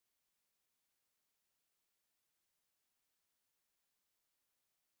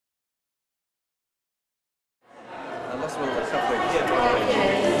lost one of my stuff like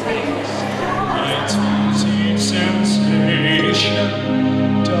Light, music, sensation,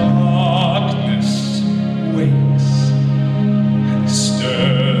 darkness wakes and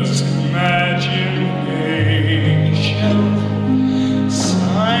stirs imagination.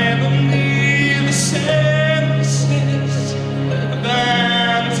 Silently the senses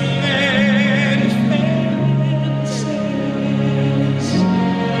abandon any fancies.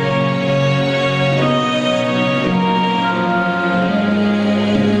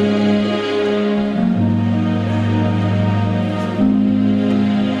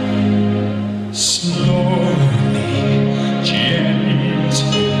 Slowly,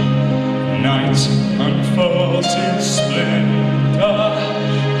 gently, night unfolds in splendor.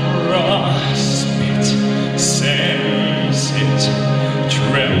 Grasp it, sense it,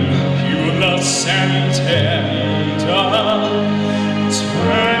 tremulous and tender.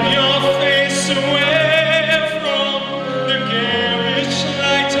 Turn your face away from the garish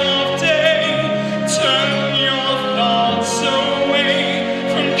light of day. Turn your thoughts away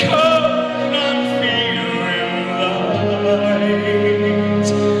from cold, unfeeling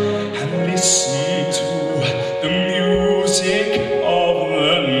light, and listen to the music of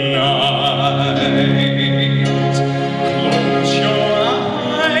the night. Close your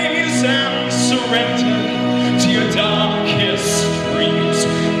eyes and surrender to your darkest dreams.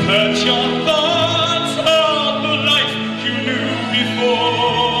 Purge your thoughts of the life you knew before.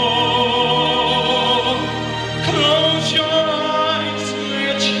 Close your eyes,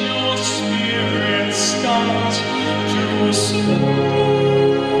 let your spirit start to restore.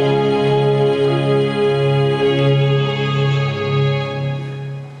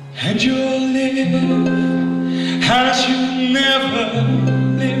 And you'll live as you've never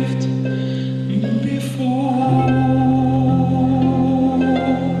lived before.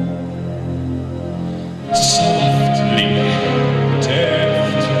 Softly,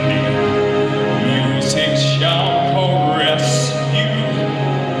 deftly, music shall caress you.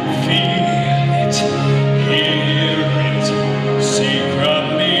 Feel it, hear it,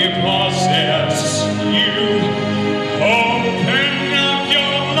 secretly possess you. Open up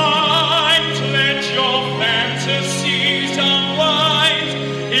your mind, let your fantasies unwind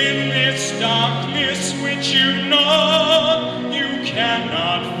in this darkness which you know you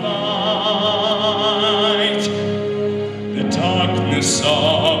cannot fight. The darkness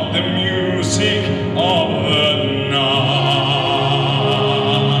of the music of the night.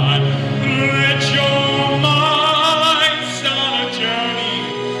 Let your mind start a journey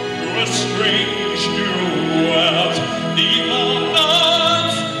through a strange new world. The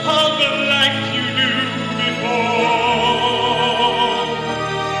authors of the life you knew before.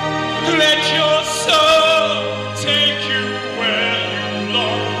 Let your soul take you where you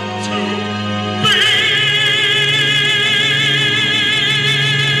long to be.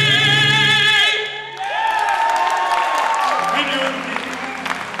 And you'll live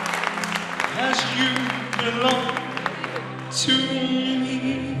as you belong to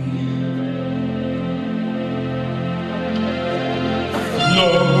me.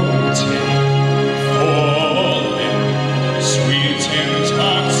 Floating, falling, sweet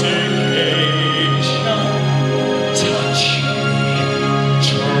intoxication. Touch me,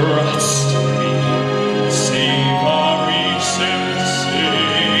 trust me, savory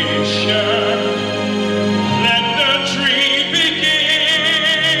sensation. Let the dream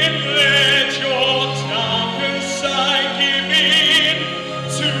begin. Let your darkest side give in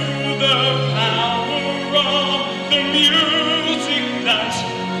to the power of the music that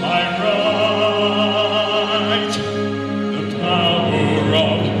I write. The power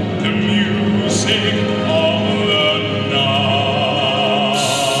of the music of the night.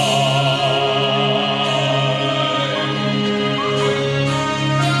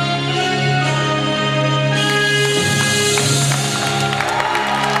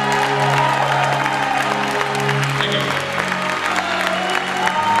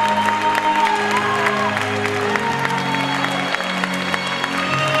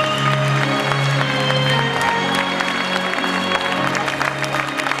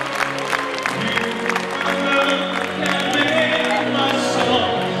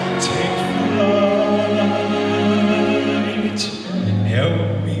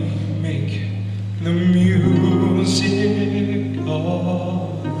 Help me make the music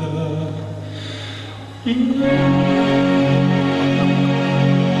of the